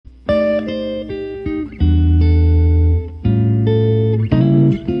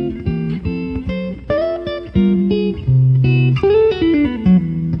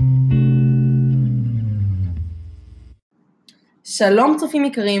שלום צופים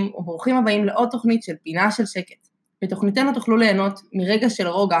יקרים וברוכים הבאים לעוד תוכנית של פינה של שקט. בתוכניתנו תוכלו ליהנות מרגע של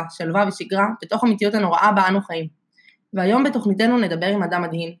רוגע, שלווה ושגרה בתוך המציאות הנוראה בה אנו חיים. והיום בתוכניתנו נדבר עם אדם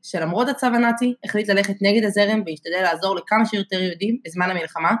מדהים שלמרות הצו הנאצי החליט ללכת נגד הזרם והשתדל לעזור לכמה שיותר יהודים בזמן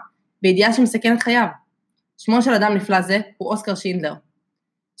המלחמה בידיעה שמסכן את חייו. שמו של אדם נפלא זה הוא אוסקר שינדל.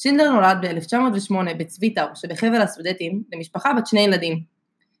 שינדל נולד ב-1908 בצוויטאו שבחבל הסודטים למשפחה בת 2 ילדים.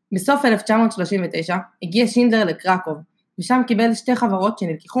 בסוף 1939 הגיע שינדל לקרקוב, ושם קיבל 2 חברות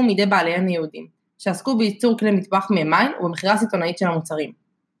שנלקחו מידי בעליהן יהודים, שעסקו בייצור כלי מטבח מימן ובמכירה סיטונאית של המוצרים.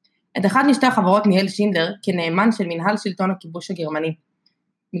 את אחת משתי החברות ניהל שינדל כנאמן של מנהל שלטון הכיבוש הגרמני.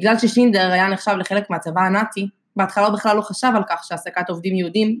 בגלל ששינדל היה נחשב לחלק מהצבא הנאצי, בהתחלה בכלל לא חשב על כך שהעסקת עובדים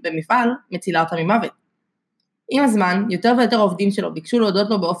יהודים במפעל מצילה אותם ממוות. עם הזמן, יותר ויותר עובדים שלו ביקשו להודות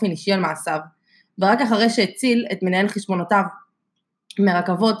לו באופן אישי על מעשיו, ורק אחרי שהציל את מנהל חשבונותיו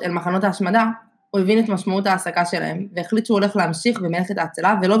מרכבות אל מחנות ההשמדה, הוא הבין את משמעות העסקה שלהם, והחליט שהוא הולך להמשיך במלאכת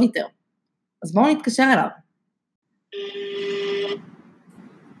ההצלה ולא ויתר. אז בואו נתקשר אליו.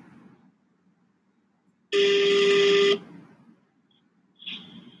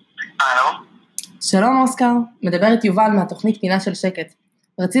 הלו? שלום אוסקר, מדברת יובל מהתוכנית פינה של שקט.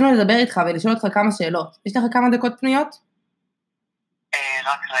 רצינו לדבר איתך ולשאול אותך כמה שאלות. יש לך כמה דקות פנויות?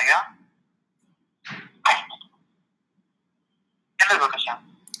 רק רגע. כן, בבקשה.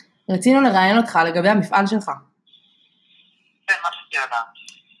 רצינו לראיין אותך לגבי המפעל שלך. זה מה שתדע.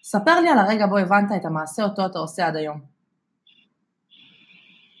 ספר לי על הרגע בו הבנת את המעשה אותו אתה עושה עד היום.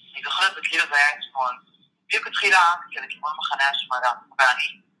 אני זוכרת בגיל הזה היה אתמול. בדיוק התחילה כדי לכיוון מחנה השמדה, ואני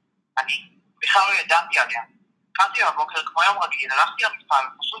בכלל לא ידעתי עליה. קמתי בבוקר כמו יום רגיל, הלכתי למפעל,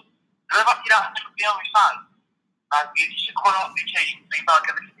 פשוט לא הבנתי לה איך נמצאים במפעל. ואז גיליתי שכל העובדים שלי נמצאים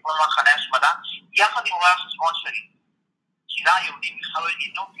ברכבת לכיוון מחנה השמדה, יחד עם רואה החשבון שלי. קהילה היהודים בכלל לא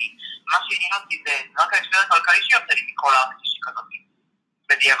עניינו אותי, מה שעניין אותי זה רק ההסבר הכלכלי שיוצא לי מכל הארץ שכזאת.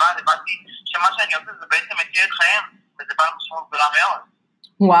 בדיעבד הבנתי שמה שאני עושה זה בעצם מציל את חייהם, וזה בא למשמעות גדולה מאוד.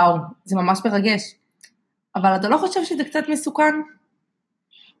 וואו, זה ממש מרגש. אבל אתה לא חושב שזה קצת מסוכן?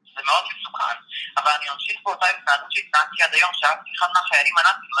 זה מאוד מסוכן, אבל אני ממשיך באותה התנהגות שהתנהגתי עד היום, שאף אחד מהחיילים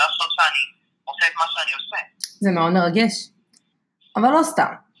הנאצים לא יחשוב שאני עושה את מה שאני עושה. זה מאוד מרגש. אבל לא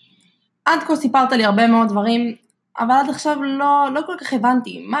סתם. עד כה סיפרת לי הרבה מאוד דברים, אבל עד עכשיו לא כל כך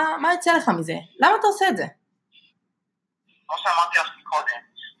הבנתי. מה יצא לך מזה? למה אתה עושה את זה? כמו שאמרתי לך קודם,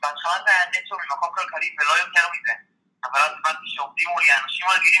 בהתחלה זה היה נטו ממקום כלכלי ולא יותר מזה. אבל אז הבנתי שעובדים מולי אנשים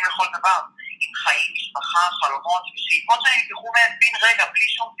רגילים לכל דבר, עם חיים, משפחה, חלומות, ושאיפות שאני נלקחו מהם בין רגע, בלי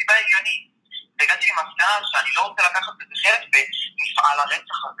שום סיבה הגיונית. והגעתי למסקנה שאני לא רוצה לקחת את זה חלק במפעל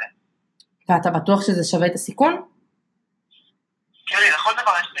הרצח הזה. ואתה בטוח שזה שווה את הסיכון? תראי, לכל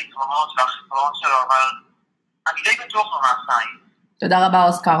דבר יש את היתרונות והחסרונות שלו, אבל אני די בטוח במעשיי. תודה רבה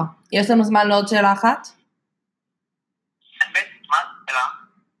אוסקר. יש לנו זמן לעוד שאלה אחת? בעצם, מה השאלה?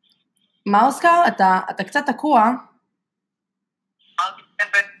 מה אוסקר? אתה קצת תקוע.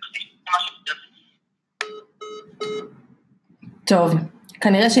 טוב,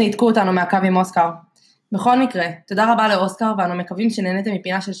 כנראה שניתקו אותנו מהקו עם אוסקר. בכל מקרה, תודה רבה לאוסקר ואנו מקווים שנהניתם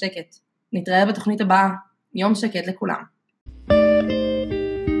מפינה של שקט. נתראה בתוכנית הבאה. יום שקט לכולם.